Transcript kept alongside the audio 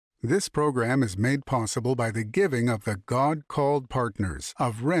This program is made possible by the giving of the God-called partners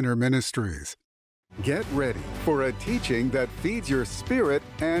of Renner Ministries. Get ready for a teaching that feeds your spirit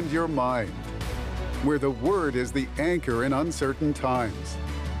and your mind, where the Word is the anchor in uncertain times,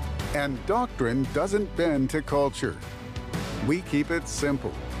 and doctrine doesn't bend to culture. We keep it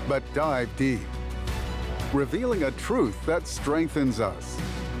simple, but dive deep, revealing a truth that strengthens us,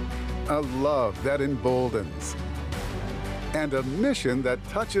 a love that emboldens, and a mission that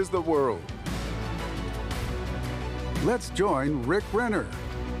touches the world. Let's join Rick Renner.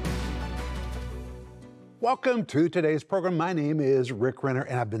 Welcome to today's program. My name is Rick Renner,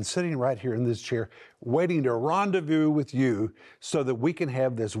 and I've been sitting right here in this chair waiting to rendezvous with you so that we can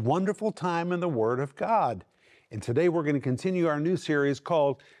have this wonderful time in the Word of God. And today we're going to continue our new series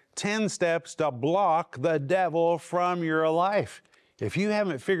called 10 Steps to Block the Devil from Your Life. If you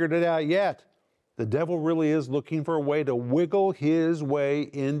haven't figured it out yet, the devil really is looking for a way to wiggle his way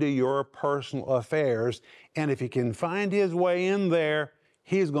into your personal affairs. And if he can find his way in there,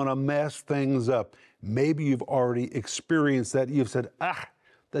 he's going to mess things up. Maybe you've already experienced that. You've said,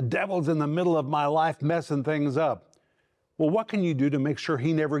 the devil's in the middle of my life messing things up. Well, what can you do to make sure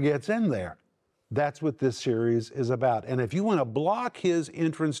he never gets in there? That's what this series is about. And if you want to block his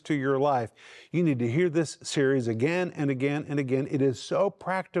entrance to your life, you need to hear this series again and again and again. It is so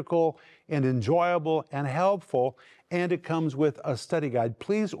practical and enjoyable and helpful, and it comes with a study guide.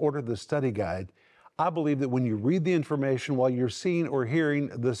 Please order the study guide. I believe that when you read the information while you're seeing or hearing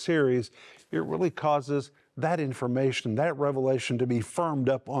the series, it really causes that information, that revelation to be firmed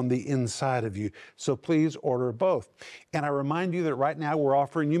up on the inside of you. So please order both. And I remind you that right now we're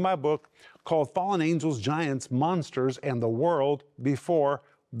offering you my book called Fallen Angels, Giants, Monsters, and the World Before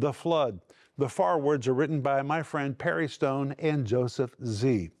the Flood. The forewords are written by my friend Perry Stone and Joseph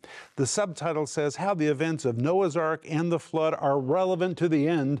Z. The subtitle says, How the Events of Noah's Ark and the Flood Are Relevant to the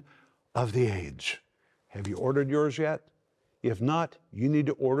End of the Age. Have you ordered yours yet? If not, you need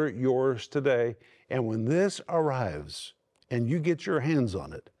to order yours today. And when this arrives and you get your hands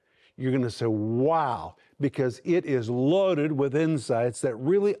on it, you're going to say, wow, because it is loaded with insights that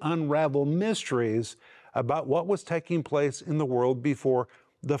really unravel mysteries about what was taking place in the world before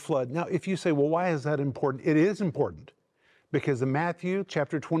the flood. Now, if you say, well, why is that important? It is important because in Matthew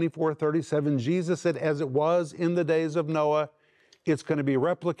chapter 24:37, Jesus said, as it was in the days of Noah, it's going to be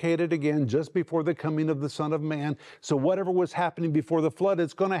replicated again just before the coming of the Son of Man. So whatever was happening before the flood,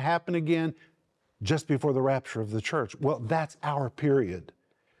 it's going to happen again just before the rapture of the church. Well, that's our period.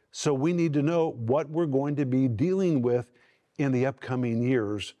 So we need to know what we're going to be dealing with in the upcoming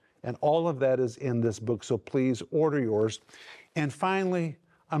years. And all of that is in this book. So please order yours. And finally,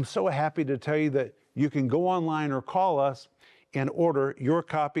 I'm so happy to tell you that you can go online or call us and order your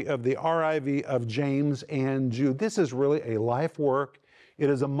copy of the RIV of James and Jude. This is really a life work. It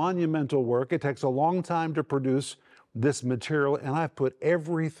is a monumental work. It takes a long time to produce this material, and I've put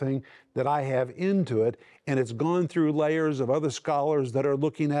everything that I have into it, and it's gone through layers of other scholars that are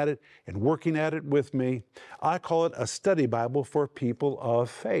looking at it and working at it with me. I call it a study Bible for people of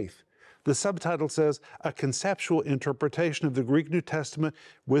faith. The subtitle says, A Conceptual Interpretation of the Greek New Testament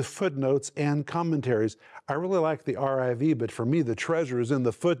with Footnotes and Commentaries. I really like the RIV, but for me, the treasure is in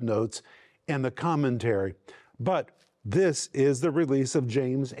the footnotes and the commentary. But this is the release of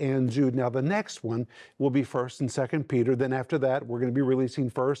James and Jude. Now, the next one will be 1st and 2nd Peter. Then after that, we're going to be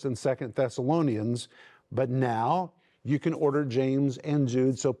releasing 1st and 2nd Thessalonians. But now you can order James and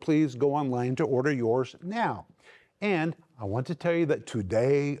Jude, so please go online to order yours now. And I want to tell you that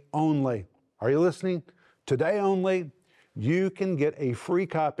today only, are you listening? Today only, you can get a free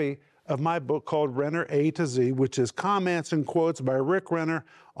copy of my book called Renner A to Z, which is comments and quotes by Rick Renner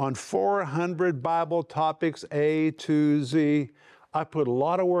on 400 Bible topics A to Z. I put a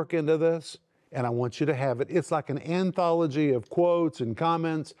lot of work into this, and I want you to have it. It's like an anthology of quotes and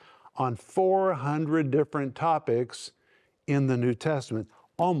comments on 400 different topics in the New Testament,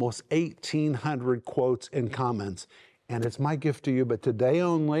 almost 1,800 quotes and comments. And it's my gift to you, but today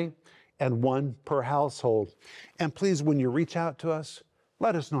only, and one per household. And please, when you reach out to us,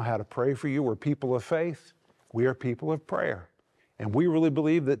 let us know how to pray for you. We're people of faith. We are people of prayer. And we really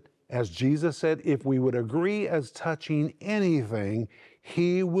believe that, as Jesus said, if we would agree as touching anything,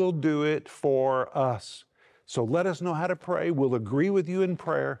 He will do it for us. So let us know how to pray. We'll agree with you in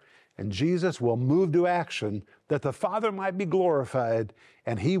prayer, and Jesus will move to action that the Father might be glorified,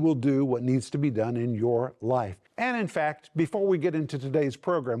 and He will do what needs to be done in your life. And in fact, before we get into today's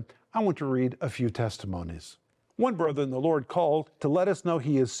program, I want to read a few testimonies. One brother in the Lord called to let us know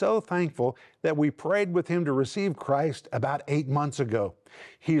he is so thankful that we prayed with him to receive Christ about 8 months ago.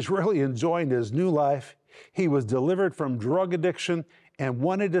 He's really enjoying his new life. He was delivered from drug addiction and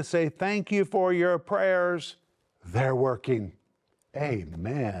wanted to say thank you for your prayers. They're working.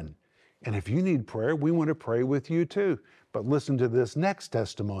 Amen. And if you need prayer, we want to pray with you too. But listen to this next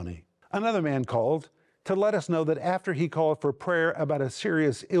testimony. Another man called to let us know that after he called for prayer about a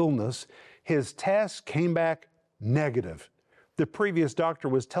serious illness, his test came back negative. The previous doctor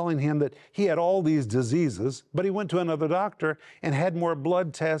was telling him that he had all these diseases, but he went to another doctor and had more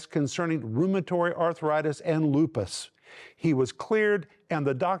blood tests concerning rheumatoid arthritis and lupus. He was cleared, and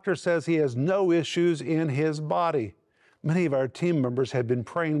the doctor says he has no issues in his body. Many of our team members had been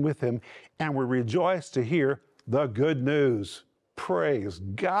praying with him, and we rejoice to hear the good news. Praise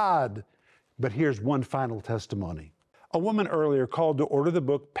God. But here's one final testimony. A woman earlier called to order the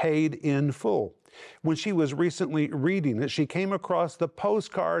book Paid in Full. When she was recently reading it, she came across the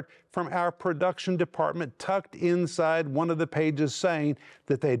postcard from our production department tucked inside one of the pages saying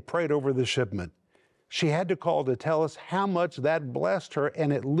that they'd prayed over the shipment. She had to call to tell us how much that blessed her,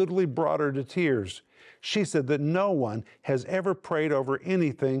 and it literally brought her to tears. She said that no one has ever prayed over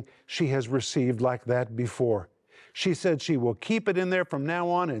anything she has received like that before. She said she will keep it in there from now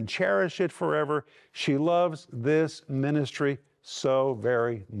on and cherish it forever. She loves this ministry so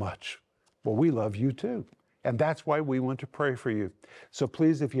very much. Well, we love you too, and that's why we want to pray for you. So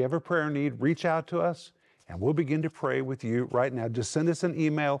please, if you have a prayer need, reach out to us, and we'll begin to pray with you right now. Just send us an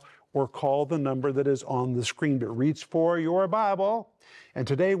email or call the number that is on the screen, but reach for your Bible. And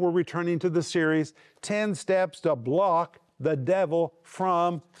today we're returning to the series, 10 Steps to Block the Devil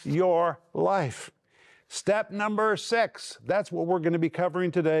from Your Life. Step number 6, that's what we're going to be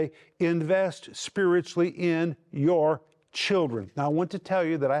covering today. Invest spiritually in your children. Now, I want to tell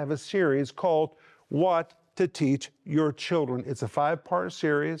you that I have a series called What to Teach Your Children. It's a 5-part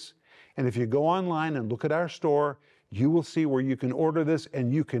series, and if you go online and look at our store, you will see where you can order this,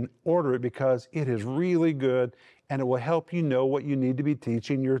 and you can order it because it is really good, and it will help you know what you need to be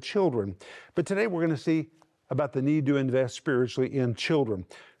teaching your children. But today we're going to see about the need to invest spiritually in children.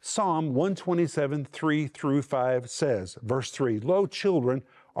 Psalm 127, 3 through 5 says, verse 3, "Lo, children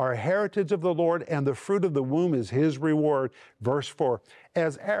are a heritage of the Lord, and the fruit of the womb is his reward." Verse 4,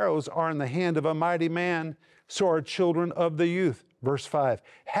 "As arrows are in the hand of a mighty man, so are children of the youth." Verse 5,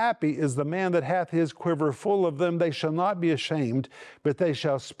 "Happy is the man that hath his quiver full of them. They shall not be ashamed, but they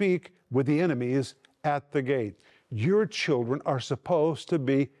shall speak with the enemies at the gate." Your children are supposed to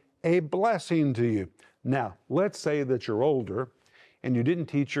be a blessing to you. Now, let's say that you're older and you didn't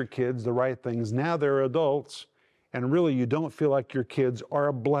teach your kids the right things. Now they're adults, and really you don't feel like your kids are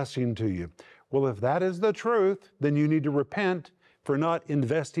a blessing to you. Well, if that is the truth, then you need to repent for not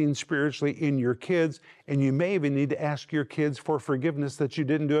investing spiritually in your kids, and you may even need to ask your kids for forgiveness that you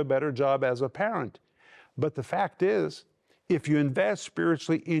didn't do a better job as a parent. But the fact is, if you invest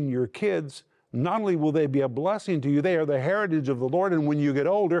spiritually in your kids, not only will they be a blessing to you, they are the heritage of the Lord, and when you get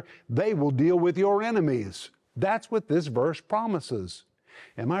older, they will deal with your enemies. That's what this verse promises.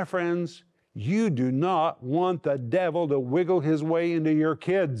 And my friends, you do not want the devil to wiggle his way into your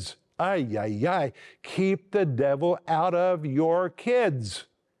kids. Ay, ay, ay. Keep the devil out of your kids.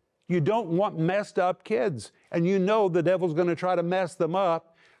 You don't want messed up kids, and you know the devil's going to try to mess them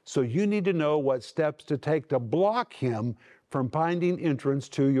up, so you need to know what steps to take to block him from finding entrance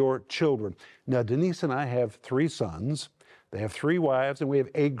to your children. Now, Denise and I have 3 sons. They have 3 wives, and we have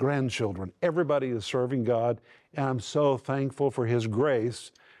 8 grandchildren. Everybody is serving God, and I'm so thankful for his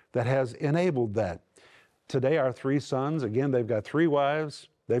grace that has enabled that. Today, our 3 sons, again, they've got 3 wives.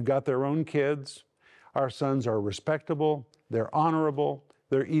 They've got their own kids. Our sons are respectable. They're honorable.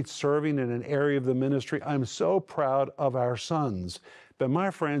 They're each serving in an area of the ministry. I'm so proud of our sons. But my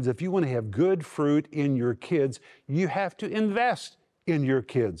friends, if you want to have good fruit in your kids, you have to invest in your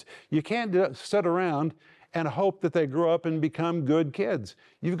kids. You can't sit around and hope that they grow up and become good kids.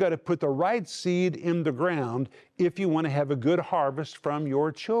 You've got to put the right seed in the ground if you want to have a good harvest from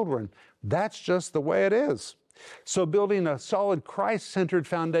your children. That's just the way it is. So building a solid Christ-centered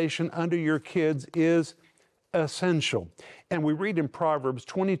foundation under your kids is essential. And we read in Proverbs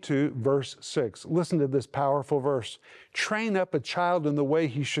 22, verse 6. Listen to this powerful verse. "Train up a child in the way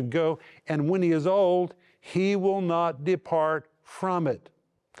he should go, and when he is old, he will not depart from it."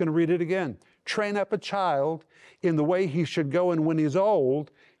 I'm going to read it again. "Train up a child in the way he should go, and when he's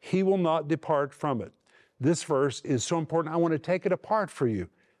old, he will not depart from it." This verse is so important. I want to take it apart for you.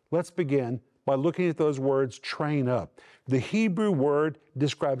 Let's begin by looking at those words, train up. The Hebrew word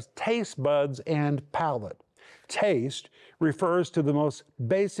describes taste buds and palate. Taste refers to the most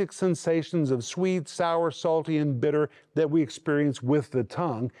basic sensations of sweet, sour, salty, and bitter that we experience with the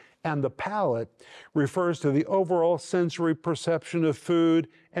tongue. And the palate refers to the overall sensory perception of food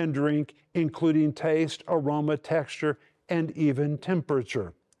and drink, including taste, aroma, texture, and even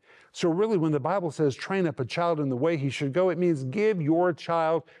temperature. So really, when the Bible says train up a child in the way he should go, it means give your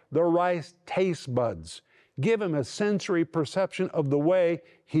child the right taste buds. Give him a sensory perception of the way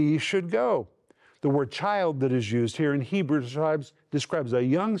he should go. The word child that is used here in Hebrew describes a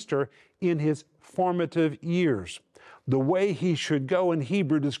youngster in his formative years. The way he should go in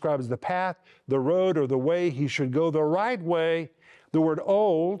Hebrew describes the path, the road, or the way he should go the right way. The word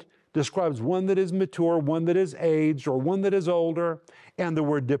old describes one that is mature, one that is aged, or one that is older. And the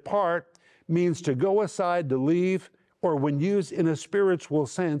word depart means to go aside, to leave, or when used in a spiritual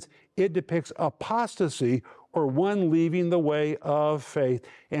sense, it depicts apostasy or one leaving the way of faith.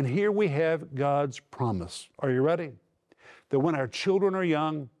 And here we have God's promise. Are you ready? That when our children are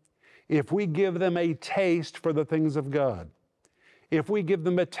young, if we give them a taste for the things of God, if we give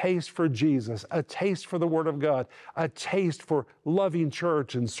them a taste for Jesus, a taste for the Word of God, a taste for loving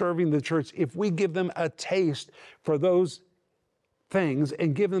church and serving the church, if we give them a taste for those things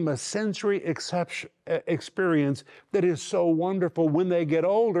and give them a sensory experience that is so wonderful, when they get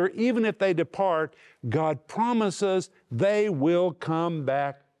older, even if they depart, God promises they will come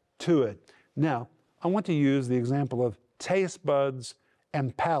back to it. Now, I want to use the example of taste buds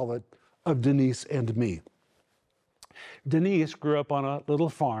and palate of Denise and me. Denise grew up on a little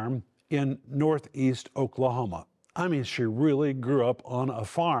farm in northeast Oklahoma. I mean, she really grew up on a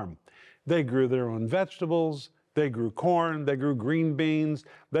farm. They grew their own vegetables, they grew corn, they grew green beans,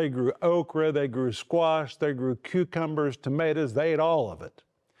 they grew okra, they grew squash, they grew cucumbers, tomatoes, they ate all of it.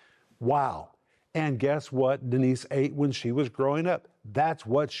 Wow. And guess what Denise ate when she was growing up? That's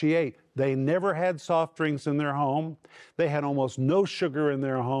what she ate. They never had soft drinks in their home. They had almost no sugar in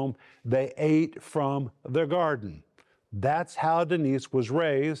their home. They ate from the garden. That's how Denise was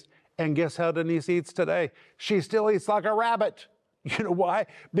raised. And guess how Denise eats today? She still eats like a rabbit. You know why?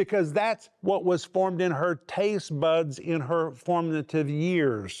 Because that's what was formed in her taste buds in her formative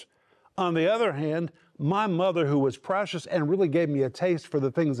years. On the other hand, my mother, who was precious and really gave me a taste for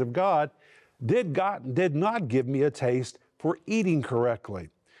the things of God, did not give me a taste for eating correctly.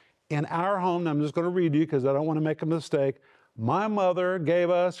 In our home, I'm just going to read you because I don't want to make a mistake. My mother gave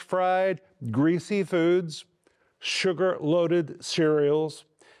us fried, greasy foods, sugar-loaded cereals,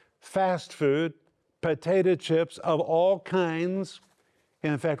 fast food, potato chips of all kinds.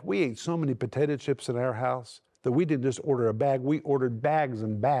 And in fact, we ate so many potato chips in our house that we didn't just order a bag, we ordered bags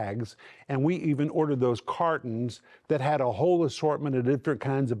and bags. And we even ordered those cartons that had a whole assortment of different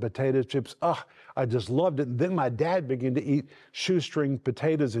kinds of potato chips. I just loved it. And then my dad began to eat shoestring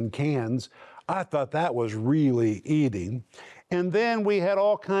potatoes in cans. I thought that was really eating. And then we had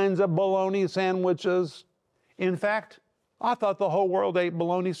all kinds of bologna sandwiches. In fact, I thought the whole world ate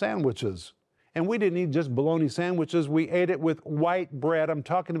bologna sandwiches. And we didn't eat just bologna sandwiches, we ate it with white bread. I'm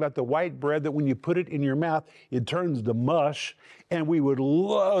talking about the white bread that when you put it in your mouth, it turns to mush. And we would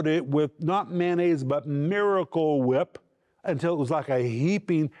load it with not mayonnaise, but Miracle Whip until it was like a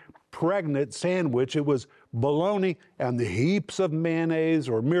heaping pregnant sandwich. It was bologna and the heaps of mayonnaise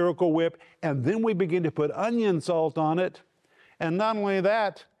or Miracle Whip. And then we began to put onion salt on it. And not only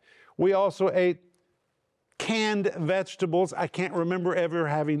that, we also ate canned vegetables. I can't remember ever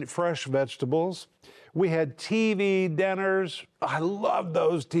having fresh vegetables. We had TV dinners. I love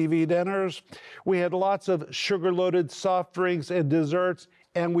those TV dinners. We had lots of sugar-loaded soft drinks and desserts,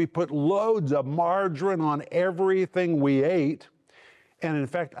 and we put loads of margarine on everything we ate. And in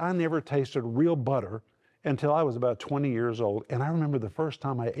fact, I never tasted real butter until I was about 20 years old. And I remember the first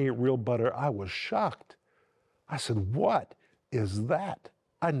time I ate real butter, I was shocked. I said, "What is that?"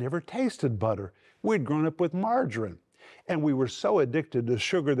 I never tasted butter. We'd grown up with margarine. And we were so addicted to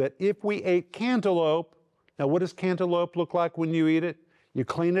sugar that if we ate cantaloupe, now what does cantaloupe look like when you eat it? You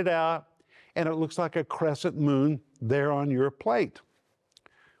clean it out, and it looks like a crescent moon there on your plate.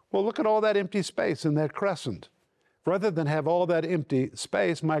 Well, look at all that empty space in that crescent. Rather than have all that empty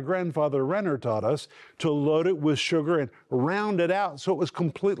space, my grandfather Renner taught us to load it with sugar and round it out so it was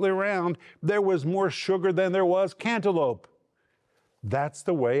completely round. There was more sugar than there was cantaloupe. That's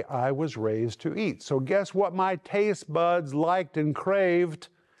the way I was raised to eat. So guess what my taste buds liked and craved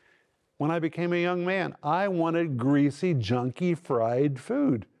when I became a young man? I wanted greasy, junky, fried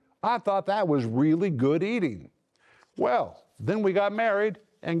food. I thought that was really good eating. Well, then we got married,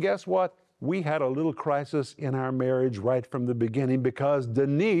 and guess what? We had a little crisis in our marriage right from the beginning because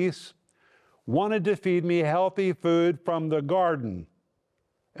Denise wanted to feed me healthy food from the garden.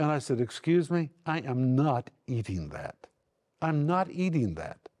 And I said, "Excuse me, I am not eating that. I'm not eating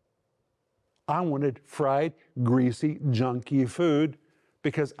that." I wanted fried, greasy, junky food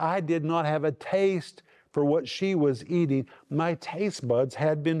because I did not have a taste for what she was eating. My taste buds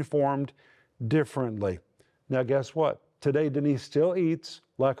had been formed differently. Now, guess what? Today, Denise still eats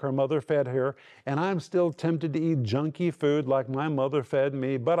like her mother fed her, and I'm still tempted to eat junky food like my mother fed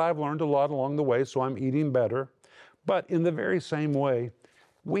me, but I've learned a lot along the way, so I'm eating better. But in the very same way,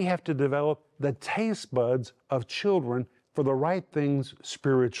 we have to develop the taste buds of children for the right things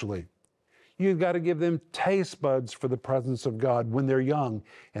spiritually. You've got to give them taste buds for the presence of God when they're young,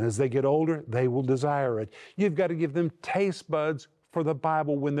 and as they get older, they will desire it. You've got to give them taste buds for the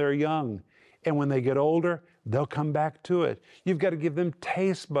Bible when they're young, and when they get older, they'll come back to it. You've got to give them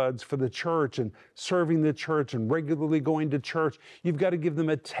taste buds for the church and serving the church and regularly going to church. You've got to give them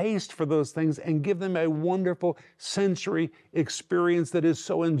a taste for those things and give them a wonderful sensory experience that is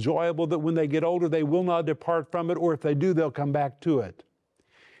so enjoyable that when they get older, they will not depart from it, or if they do, they'll come back to it.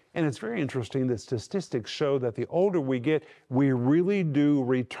 And it's very interesting that statistics show that the older we get, we really do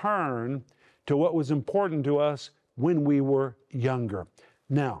return to what was important to us when we were younger.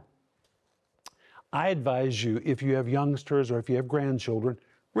 Now, I advise you, if you have youngsters or if you have grandchildren,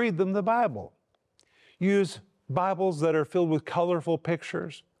 read them the Bible. Use Bibles that are filled with colorful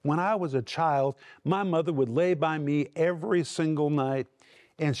pictures. When I was a child, my mother would lay by me every single night,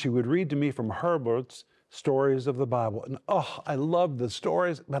 and she would read to me from Herbert's stories of the Bible. And I loved the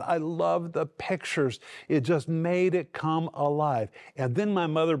stories, but I loved the pictures. It just made it come alive. And then my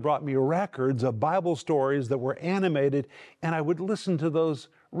mother brought me records of Bible stories that were animated, and I would listen to those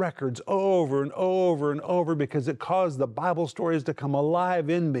records over and over and over because it caused the Bible stories to come alive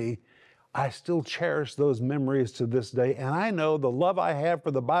in me. I still cherish those memories to this day, and I know the love I have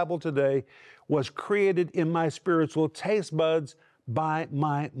for the Bible today was created in my spiritual taste buds by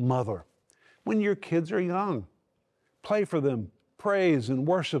my mother. When your kids are young, play for them praise and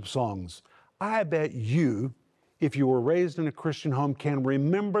worship songs. I bet you, if you were raised in a Christian home, can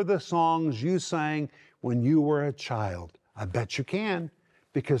remember the songs you sang when you were a child. I bet you can,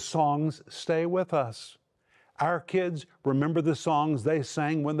 because songs stay with us. Our kids remember the songs they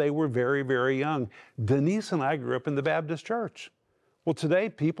sang when they were very, very young. Denise and I grew up in the Baptist church. Well, today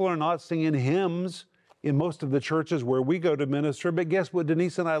people are not singing hymns in most of the churches where we go to minister, but guess what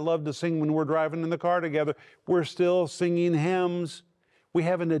Denise and I love to sing when we're driving in the car together? We're still singing hymns. We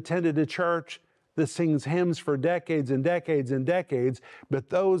haven't attended a church that sings hymns for decades and decades and decades, but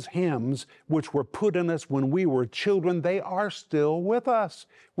those hymns which were put in us when we were children, they are still with us.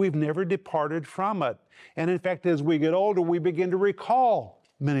 We've never departed from it. And in fact, as we get older, we begin to recall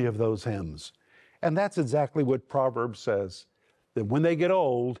many of those hymns. And that's exactly what Proverbs says, that when they get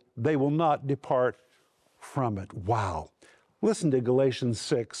old, they will not depart from it. Wow. Listen to Galatians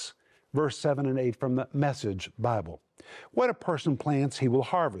 6, verse 7 and 8 from the Message Bible. What a person plants, he will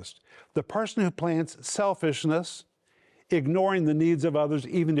harvest. The person who plants selfishness, ignoring the needs of others,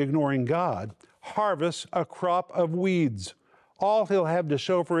 even ignoring God, harvests a crop of weeds. All he'll have to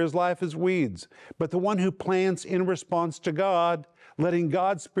show for his life is weeds. But the one who plants in response to God, letting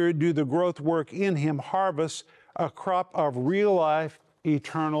God's Spirit do the growth work in him, harvests a crop of real life,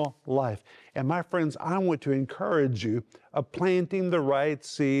 eternal life. And my friends, I want to encourage you of planting the right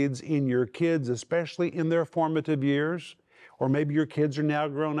seeds in your kids, especially in their formative years. Or maybe your kids are now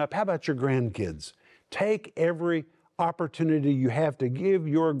grown up. How about your grandkids? Take every opportunity you have to give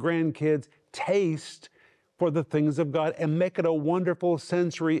your grandkids taste for the things of God and make it a wonderful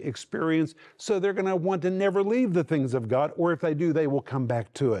sensory experience so they're going to want to never leave the things of God, or if they do, they will come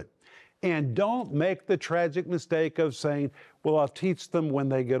back to it. And don't make the tragic mistake of saying, well, I'll teach them when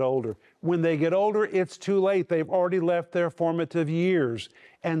they get older. When they get older, it's too late. They've already left their formative years.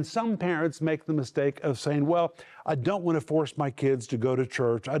 And some parents make the mistake of saying, well, I don't want to force my kids to go to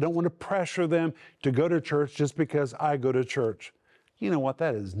church. I don't want to pressure them to go to church just because I go to church. You know what?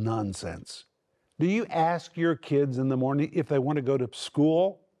 That is nonsense. Do you ask your kids in the morning if they want to go to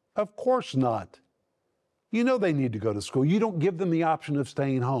school? Of course not. You know they need to go to school. You don't give them the option of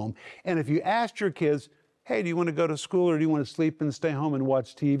staying home. And if you ask your kids, hey, do you want to go to school or do you want to sleep and stay home and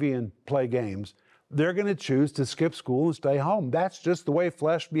watch TV and play games? They're going to choose to skip school and stay home. That's just the way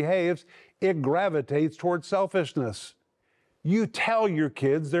flesh behaves. It gravitates towards selfishness. You tell your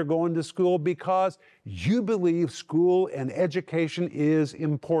kids they're going to school because you believe school and education is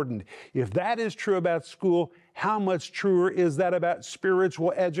important. If that is true about school, how much truer is that about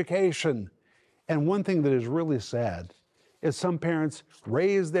spiritual education? And one thing that is really sad is some parents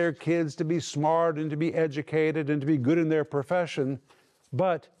raise their kids to be smart and to be educated and to be good in their profession,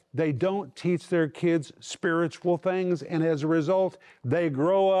 but they don't teach their kids spiritual things, and as a result, they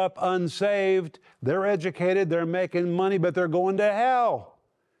grow up unsaved. They're educated, they're making money, but they're going to hell.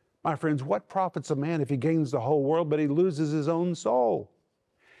 My friends, what profits a man if he gains the whole world, but he loses his own soul?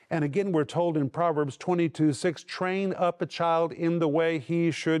 And again, we're told in Proverbs 22:6, train up a child in the way he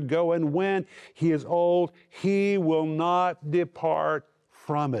should go, and when he is old, he will not depart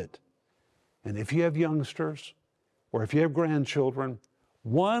from it. And if you have youngsters, or if you have grandchildren,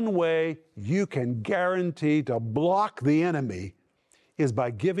 one way you can guarantee to block the enemy is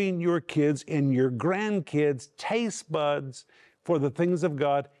by giving your kids and your grandkids taste buds for the things of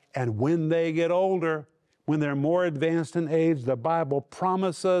God. And when they get older, when they're more advanced in age, the Bible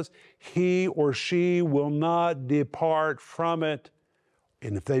promises he or she will not depart from it.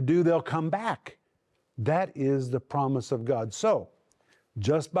 And if they do, they'll come back. That is the promise of God. So,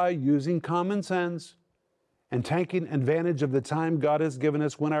 just by using common sense and taking advantage of the time God has given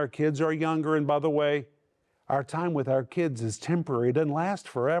us when our kids are younger, and by the way, our time with our kids is temporary, it doesn't last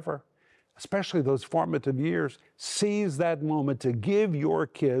forever, especially those formative years. Seize that moment to give your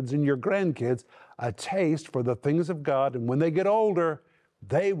kids and your grandkids a taste for the things of God, and when they get older,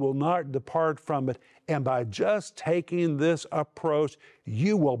 they will not depart from it. And by just taking this approach,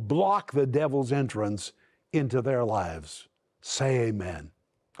 you will block the devil's entrance into their lives. Say amen.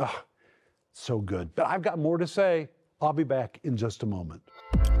 Oh, so good. But I've got more to say. I'll be back in just a moment.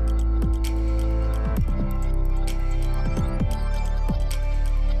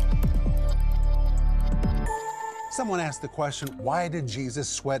 Someone asked the question, why did Jesus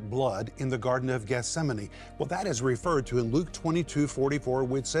sweat blood in the Garden of Gethsemane? Well, that is referred to in Luke 22:44,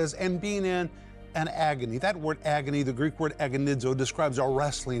 which says, and being in an agony. That word agony, the Greek word agonizo, describes a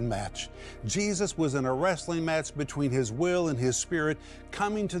wrestling match. Jesus was in a wrestling match between his will and his spirit,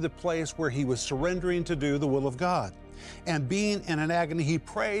 coming to the place where he was surrendering to do the will of God. And being in an agony, he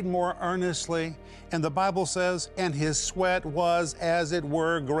prayed more earnestly. And the Bible says, and his sweat was, as it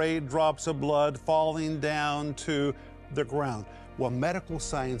were, great drops of blood falling down to the ground. Well, medical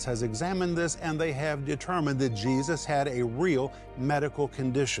science has examined this, and they have determined that Jesus had a real medical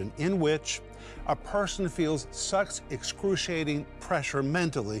condition in which a person feels such excruciating pressure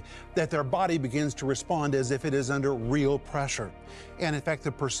mentally that their body begins to respond as if it is under real pressure. And in fact,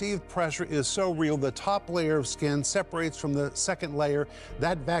 the perceived pressure is so real, the top layer of skin separates from the second layer.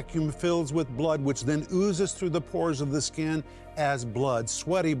 That vacuum fills with blood, which then oozes through the pores of the skin as blood,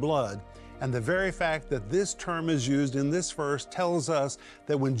 sweaty blood. And the very fact that this term is used in this verse tells us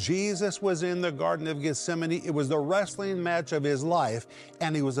that when Jesus was in the Garden of Gethsemane, it was the wrestling match of his life,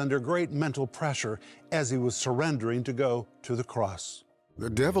 and he was under great mental pressure as he was surrendering to go to the cross.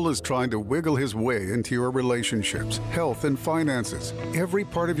 The devil is trying to wiggle his way into your relationships, health, and finances, every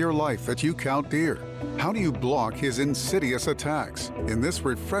part of your life that you count dear. How do you block his insidious attacks? In this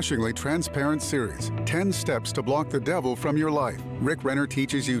refreshingly transparent series, 10 Steps to Block the Devil from Your Life, Rick Renner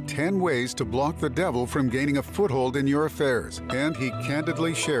teaches you 10 ways to block the devil from gaining a foothold in your affairs, and he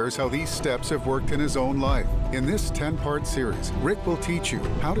candidly shares how these steps have worked in his own life. In this 10-part series, Rick will teach you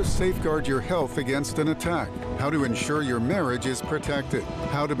how to safeguard your health against an attack, how to ensure your marriage is protected,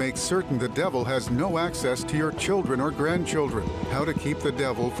 how to make certain the devil has no access to your children or grandchildren, how to keep the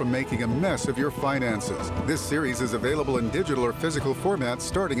devil from making a mess of your finances. This series is available in digital or physical formats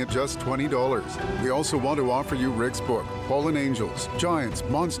starting at just $20. We also want to offer you Rick's book, Fallen Angels, Giants,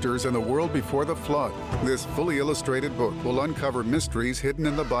 Monsters, and the World Before the Flood. This fully illustrated book will uncover mysteries hidden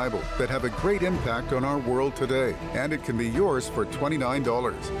in the Bible that have a great impact on our world today, and it can be yours for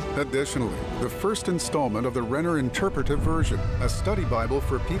 $29. Additionally, the first installment of the Renner Interpretive Version, a study Bible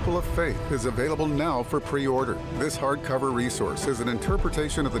for people of faith, is available now for pre-order. This hardcover resource is an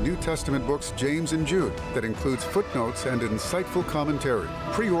interpretation of the New Testament books James and Jude that includes footnotes and insightful commentary.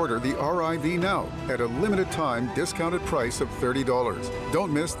 Pre-order the RIV now at a limited time discounted price of $30.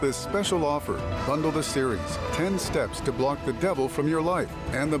 Don't miss this special offer. Bundle the series, 10 Steps to Block the Devil from Your Life,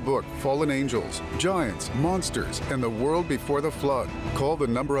 and the book Fallen Angels, Giants, Monsters, and the World Before the Flood. Call the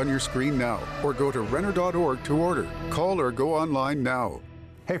number on your screen now or go to renner.org to order. Call or go online now.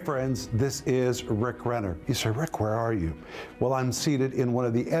 Hey friends, this is Rick Renner. You say, Rick, where are you? Well, I'm seated in one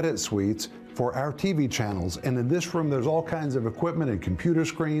of the edit suites for our TV channels. And in this room, there's all kinds of equipment and computer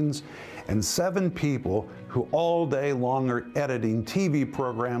screens and 7 people who all day long are editing TV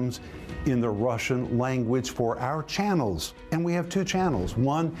programs in the Russian language for our channels. And we have 2 channels.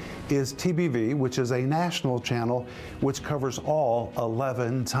 One is TBV, which is a national channel, which covers all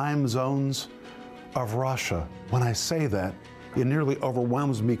 11 time zones of Russia. When I say that, it nearly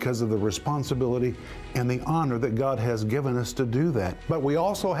overwhelms me because of the responsibility and the honor that God has given us to do that. But we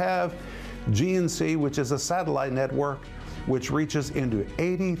also have GNC, which is a satellite network which reaches into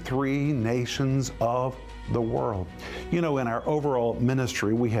 83 nations of the world. You know, in our overall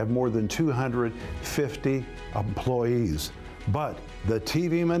ministry, we have more than 250 employees, but the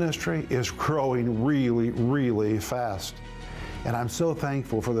TV ministry is growing really, really fast. And I'm so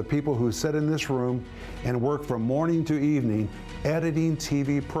thankful for the people who sit in this room and work from morning to evening editing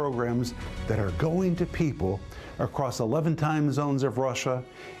TV programs that are going to people across 11 time zones of Russia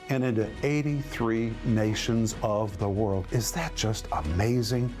and into 83 nations of the world. Is that just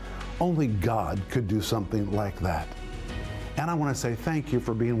amazing? Only God could do something like that. And I want to say thank you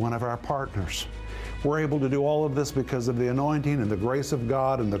for being one of our partners. We're able to do all of this because of the anointing and the grace of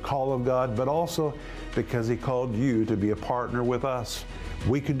God and the call of God, but also because He called you to be a partner with us.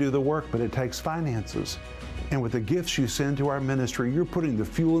 We can do the work, but it takes finances. And with the gifts you send to our ministry, you're putting the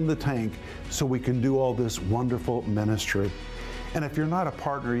fuel in the tank so we can do all this wonderful ministry. And if you're not a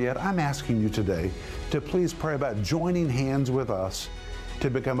partner yet, I'm asking you today to please pray about joining hands with us to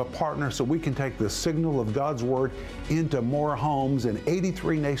become a partner so we can take the signal of God's Word into more homes in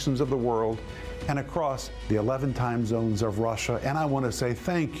 83 nations of the world and across the 11 time zones of Russia. And I want to say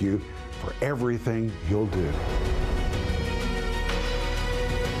thank you for everything you'll do.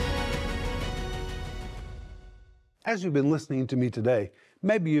 As you've been listening to me today,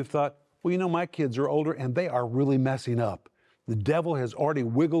 maybe you've thought, well, you know, my kids are older and they are really messing up. The devil has already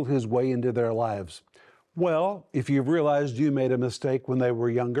wiggled his way into their lives. Well, if you've realized you made a mistake when they were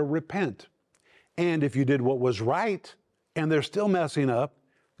younger, repent. And if you did what was right and they're still messing up,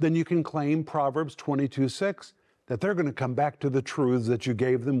 then you can claim Proverbs 22:6, that they're going to come back to the truths that you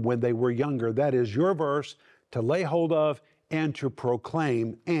gave them when they were younger. That is your verse to lay hold of and to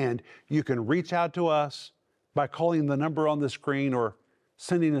proclaim. And you can reach out to us by calling the number on the screen or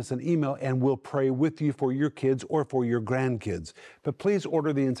sending us an email, and we'll pray with you for your kids or for your grandkids. But please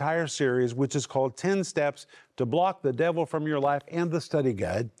order the entire series, which is called 10 Steps to Block the Devil from Your Life, and the study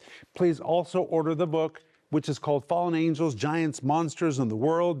guide. Please also order the book, which is called Fallen Angels, Giants, Monsters in the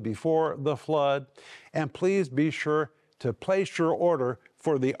World Before the Flood. And please be sure to place your order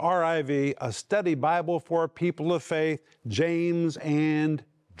for the RIV, a study Bible for people of faith, James and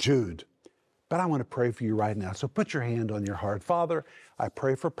Jude. But I want to pray for you right now. So put your hand on your heart. Father, I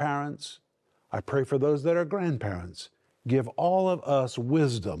pray for parents. I pray for those that are grandparents. Give all of us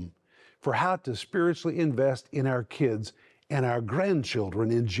wisdom for how to spiritually invest in our kids and our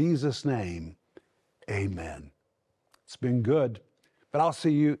grandchildren. In Jesus' name, amen. It's been good, but I'll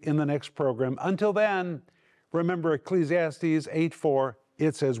see you in the next program. Until then, remember Ecclesiastes 8:4.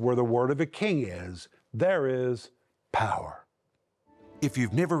 It says, where the word of a king is, there is power. If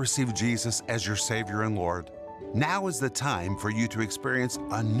you've never received Jesus as your Savior and Lord, now is the time for you to experience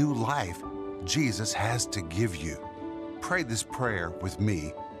a new life Jesus has to give you. Pray this prayer with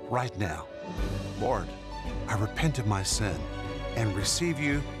me right now. Lord, I repent of my sin and receive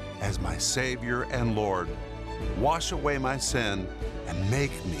you as my Savior and Lord. Wash away my sin and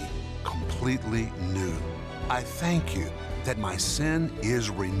make me completely new. I thank you that my sin is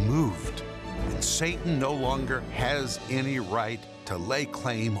removed and Satan no longer has any right to lay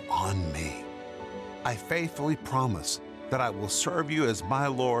claim on me. I faithfully promise that I will serve you as my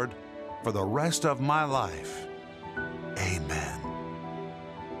Lord for the rest of my life. Amen.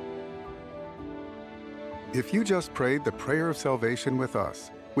 If you just prayed the prayer of salvation with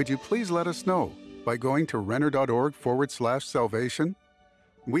us, would you please let us know by going to renner.org/salvation?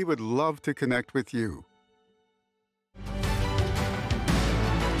 We would love to connect with you.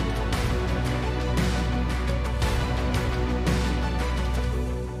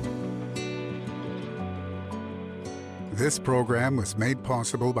 This program was made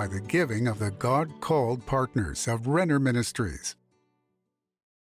possible by the giving of the God-called partners of Renner Ministries.